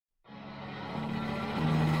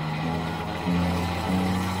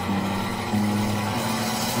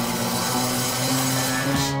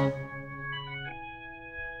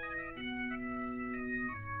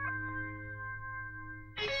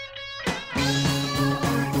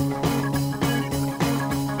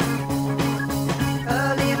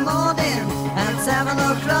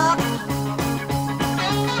o'clock,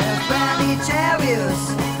 there's brandy chariots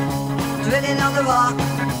drilling on the rock.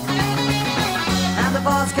 And the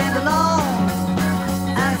boss came along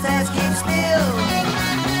and says keep still,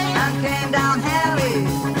 and came down Harry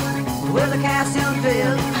with a casting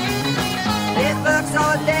drill. It works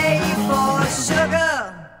all day for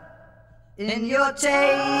sugar in your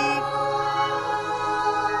tape.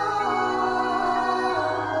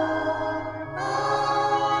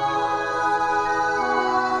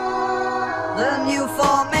 The new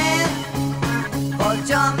foreman for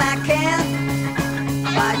John McCann,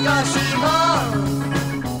 by gosh he was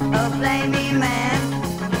a blamey man.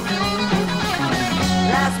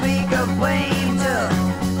 Last week a waiter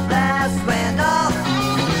blast went off,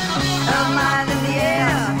 a mile in the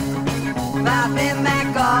air, popping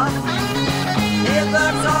back off. It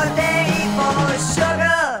works all day for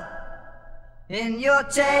sugar in your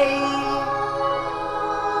tape.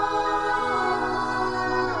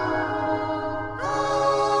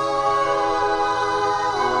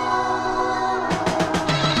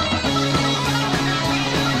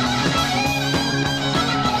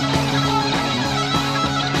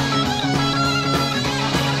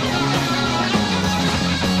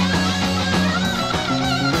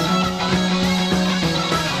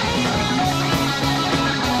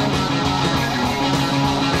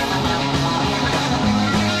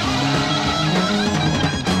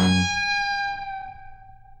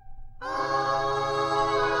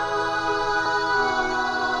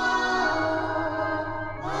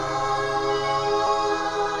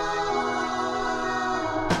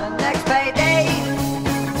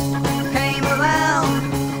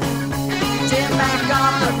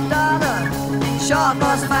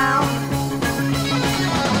 Was found,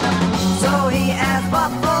 so he asked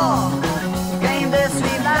what for, came this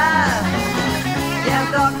sweet life.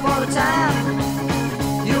 Yeah, dog, for the time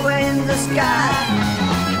you were in the sky.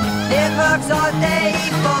 It works all day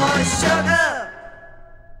for sugar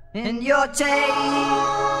in your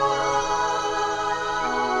tape.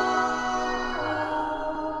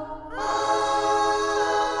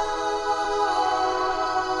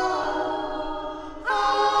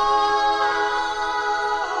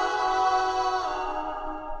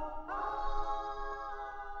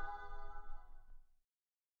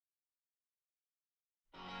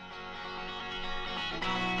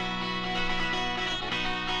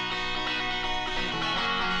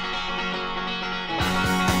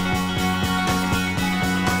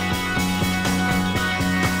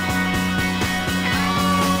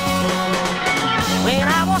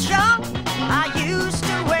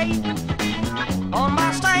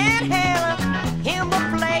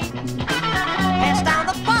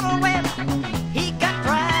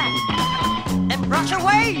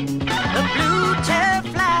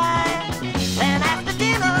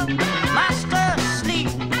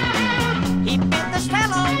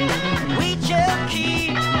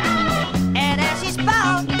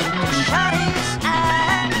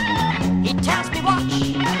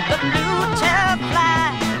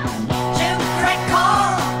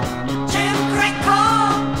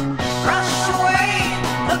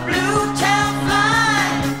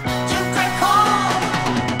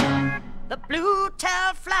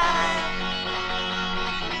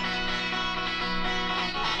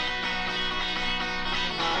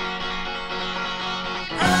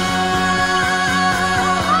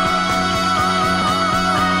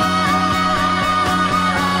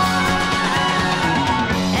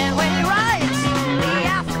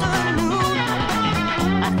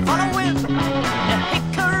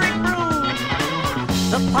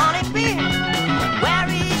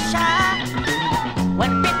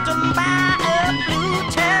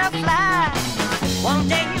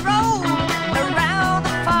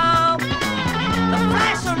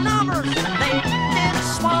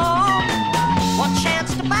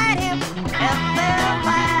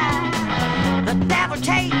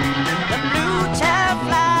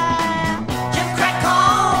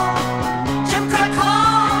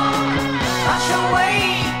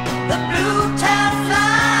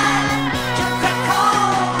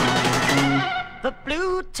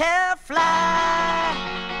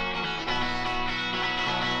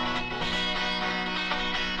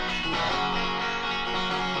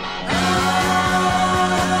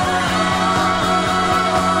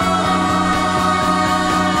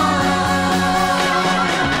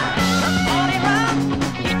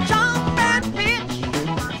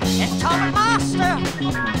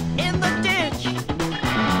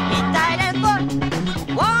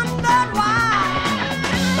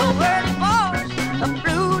 The word was the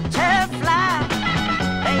blue tail fly.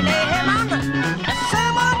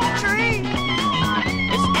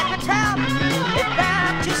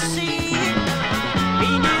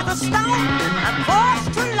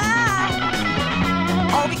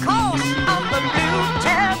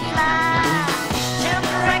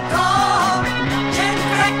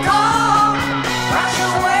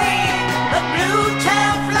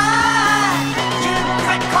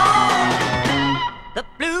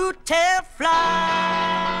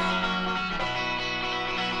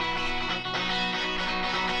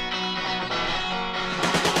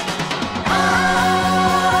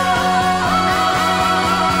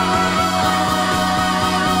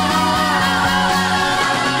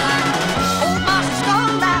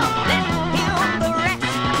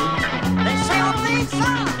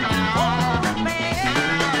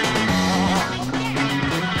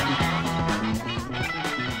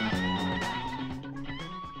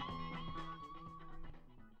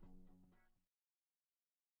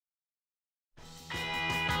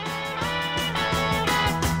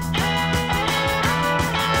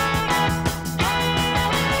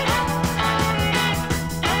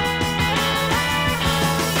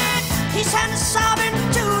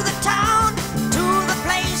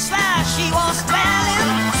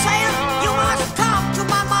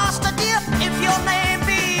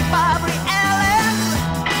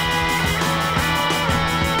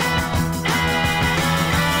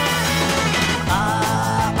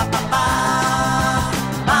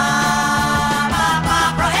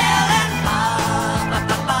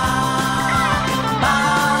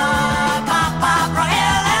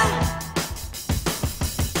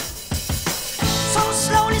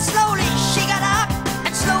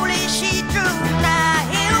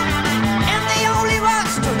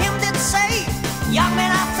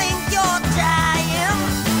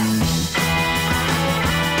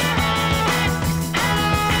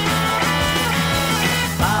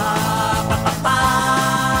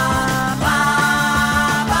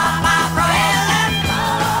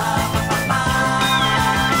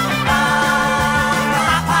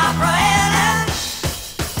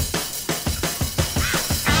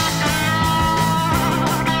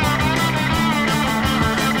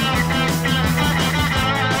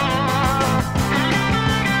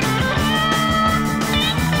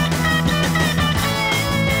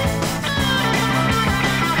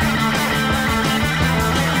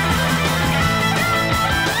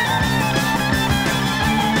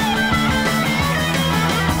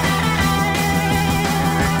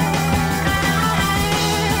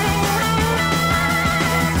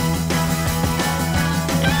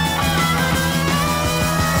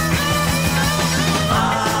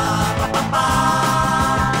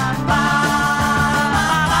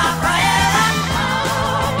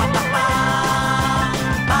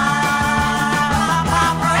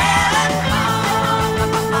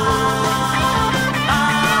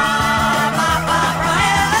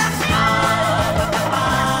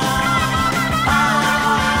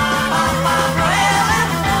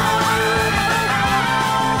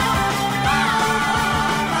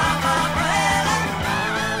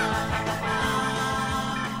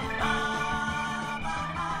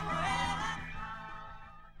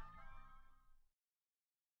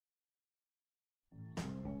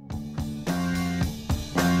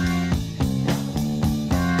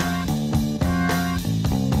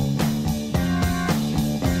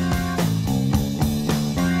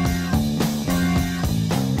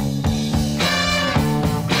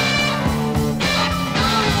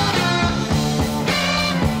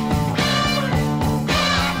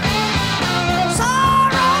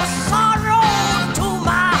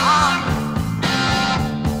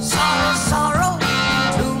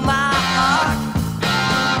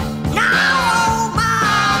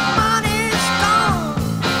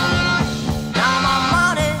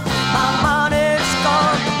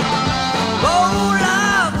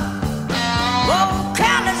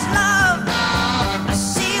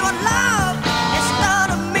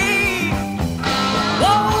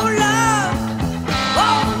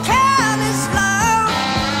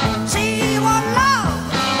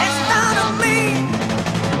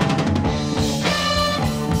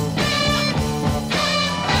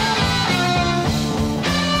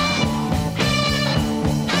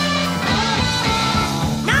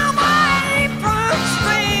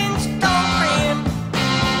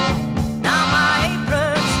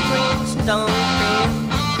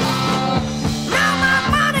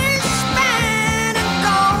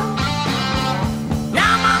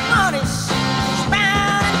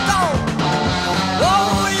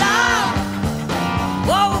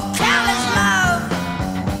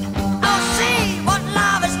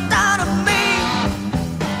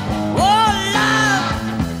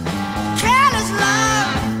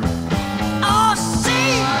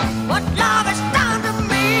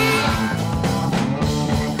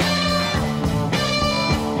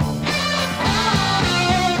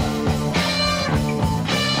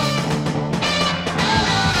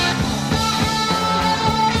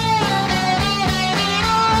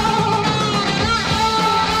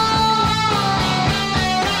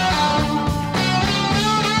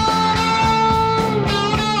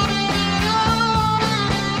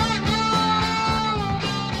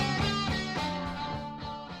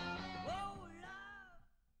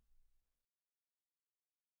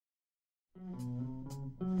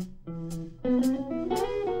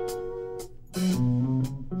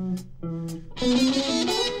 We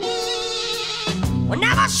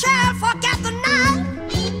never shall forget the night.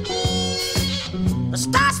 The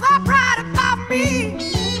stars were bright above me.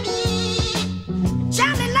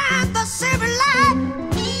 Gently light the silver light.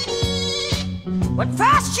 When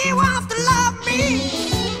first she wants to love me,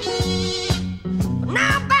 but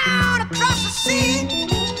now I'm bound across the sea.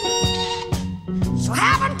 So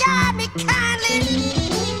heaven guide me kindly.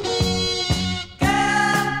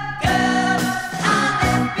 Girl, girl, I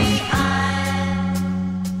left behind.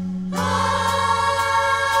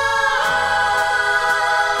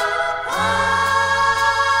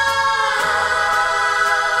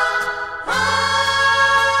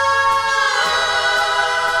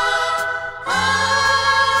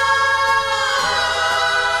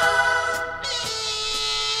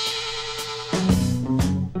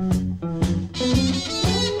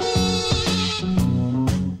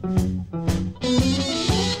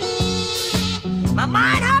 My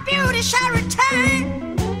mind, her beauty shall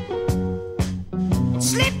return, in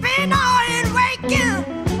sleeping or in waking,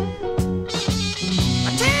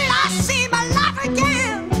 until I see my love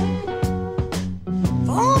again,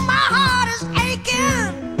 for whom my heart is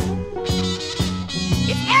aching.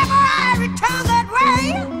 If ever I return that way,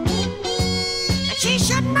 and she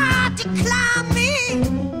should not decline me.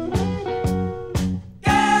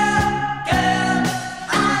 Girl, girl,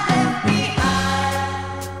 I left behind.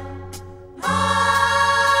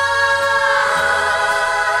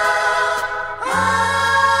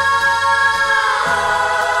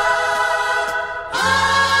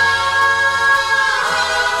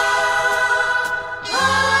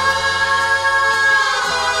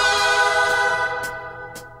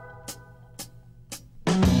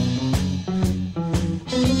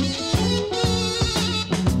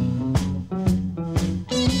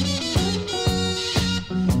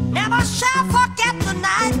 Never shall forget the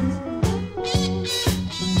night.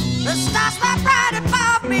 The stars were bright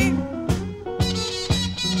above me,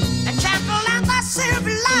 and gentle in the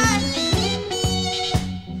silver light.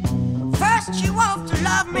 First she wanted to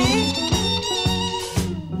love me,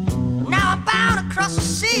 now I'm bound across the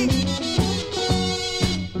sea.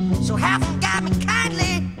 So heaven guide me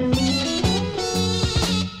kindly.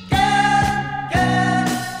 Girl, girl,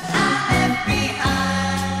 I left behind.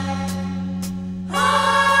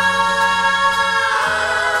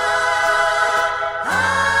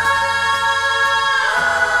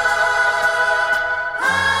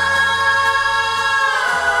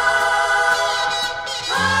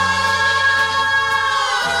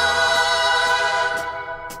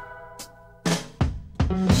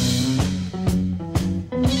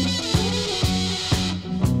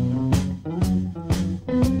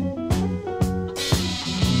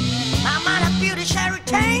 My mind of beauty shall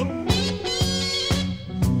retain,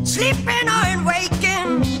 sleeping or in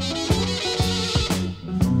waking,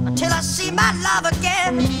 until I see my love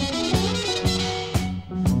again,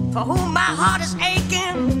 for whom my heart is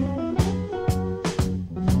aching.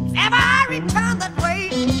 If ever I return that way,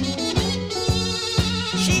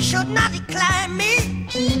 she should not decline me.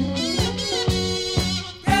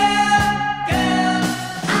 Girl, girl,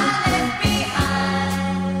 I left behind.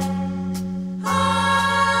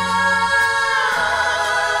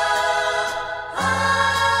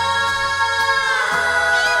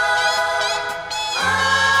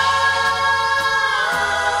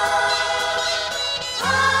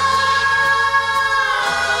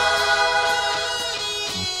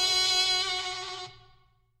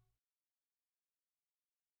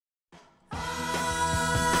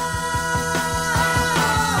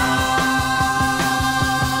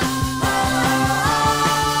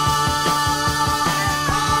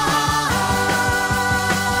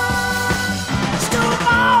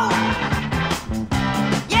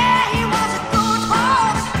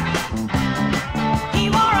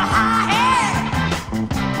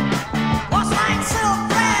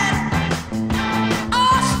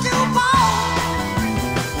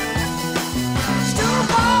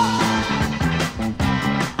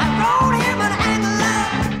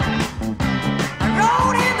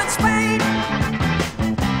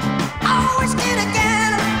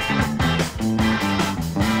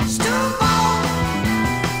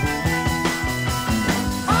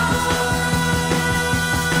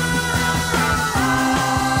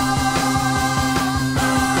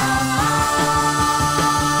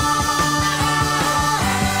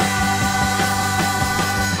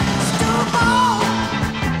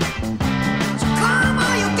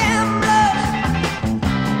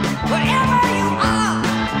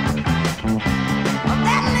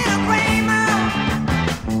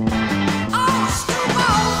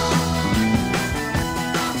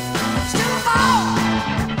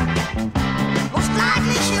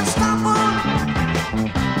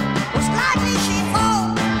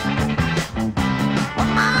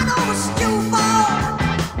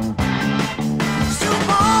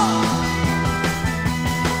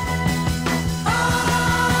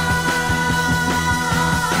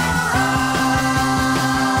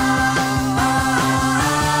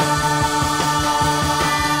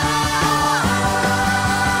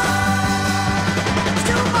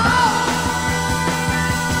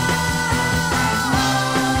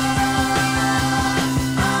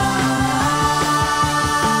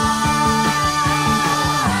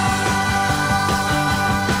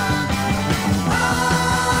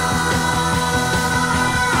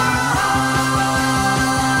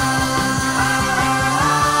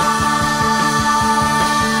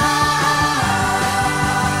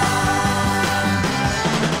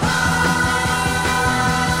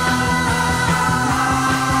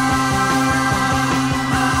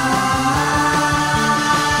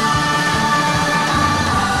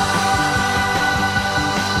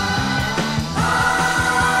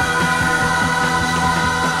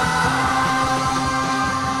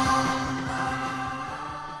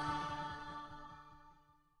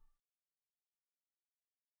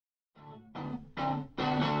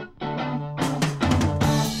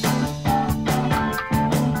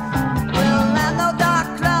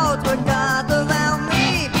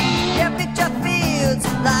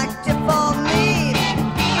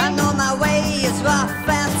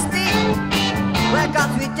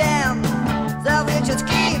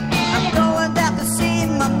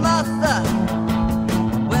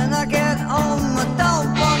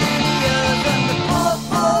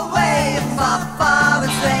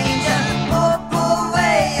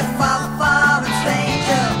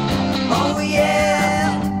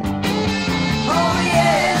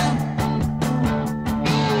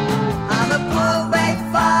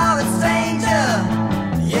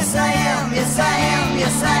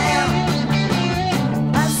 yes I am.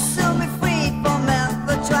 I still be free from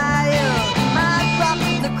every trial. I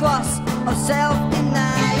dropped the cross of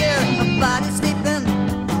self-denial. A body sleeping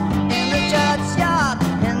in the churchyard,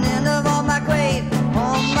 and in of my grave,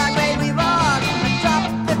 on my grave we walk. I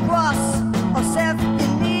dropped the cross of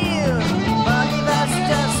self-denial, but if that's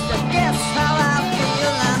just a guess how I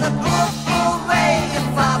feel. I'm a away if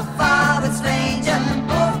I fall with stranger.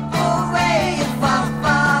 Away if I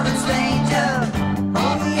fall with stranger.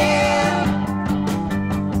 Oh yeah,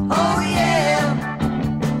 oh yeah.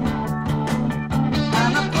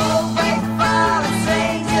 I'm a away fall with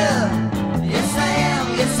stranger. Yes I am,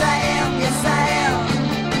 yes I am, yes I am.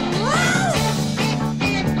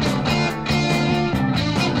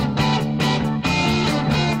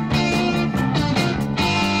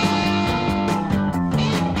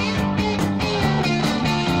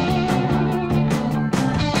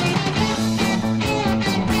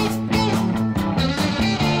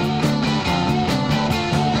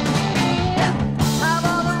 I'm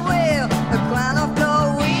on the wheel, a crown of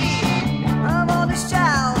glory. I'm on the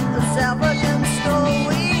shout, a self-again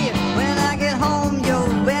story. When I get home, yo,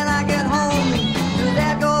 when I get home, to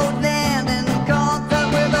that gold land and contact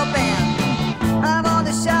with a band. I'm on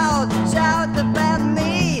the shout, shout about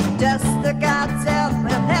me, just the God's help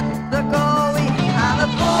and help the glory. I'm a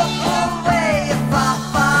away if I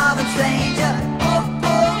fall with stranger.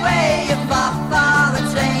 Away if I fall with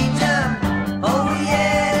stranger. Oh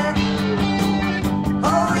yeah.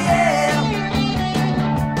 Oh yeah,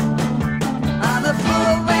 I'm a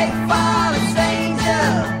away fallen stranger.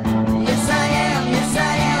 Yes I am, yes I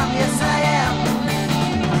am, yes I am.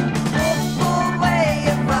 Away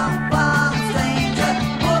if I'm fallen stranger.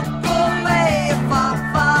 Away if I'm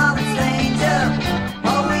fallen stranger.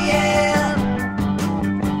 Oh yeah,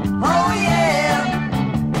 oh yeah.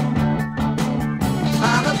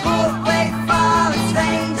 I'm a away fallen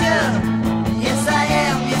stranger. Yes I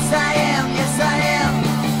am, yes I am, yes I am.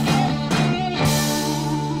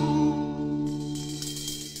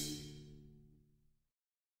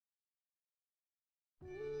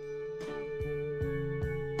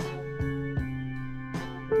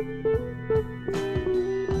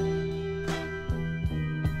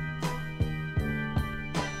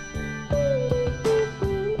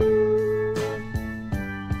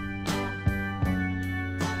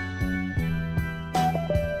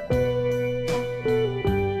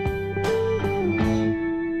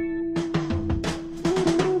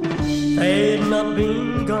 They'd not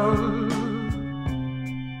been gone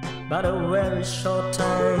but a very short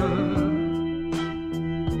time,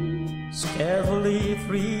 scarcely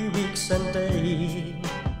 3 weeks and day,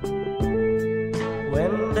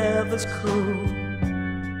 when death is cruel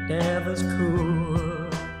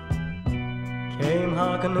came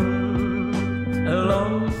hearkening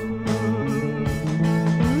along.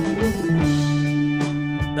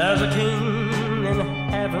 There's a king in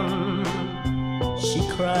heaven, she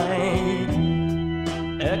cried,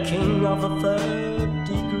 a king of the third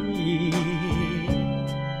degree.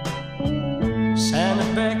 Send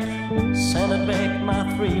it back, my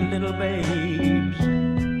 3 little babes.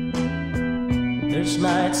 This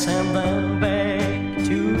night send them back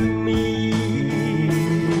to me.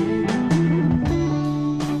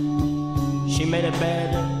 She made a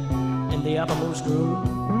bed in the uppermost room.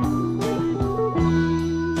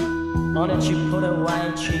 On it she put a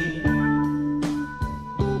white sheet,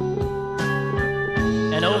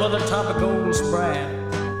 and over the top a golden spread,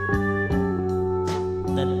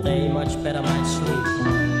 that they much better might sleep.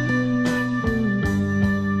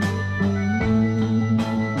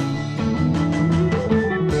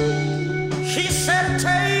 She set a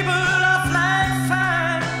table of light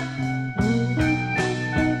fire,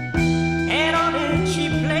 and on it she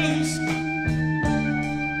placed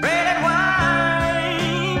bread and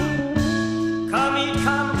wine. Come eat,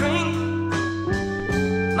 come drink,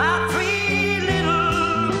 my 3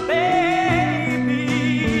 little babies.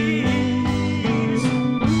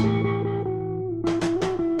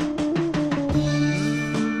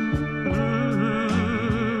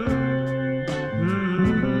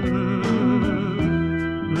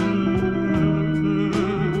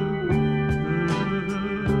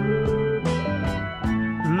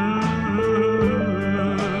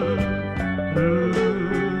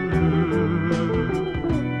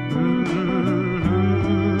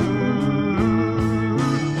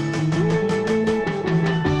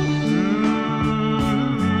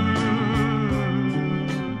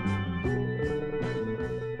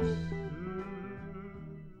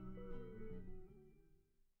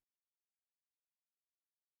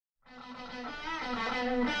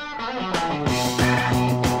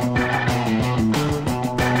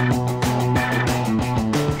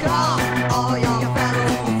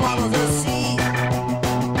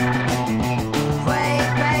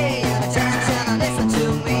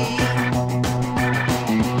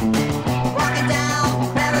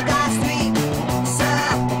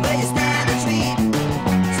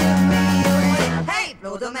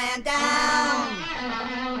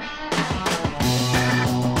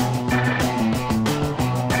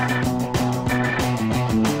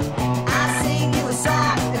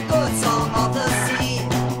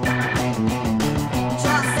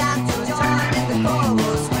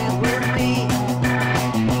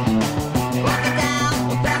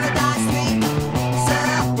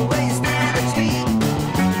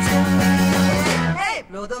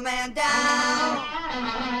 the man down.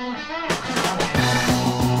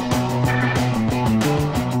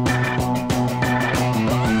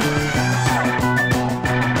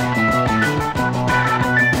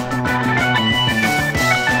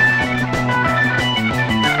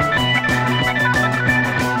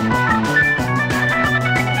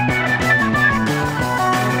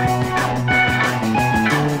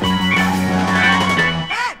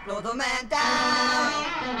 Blow the man down.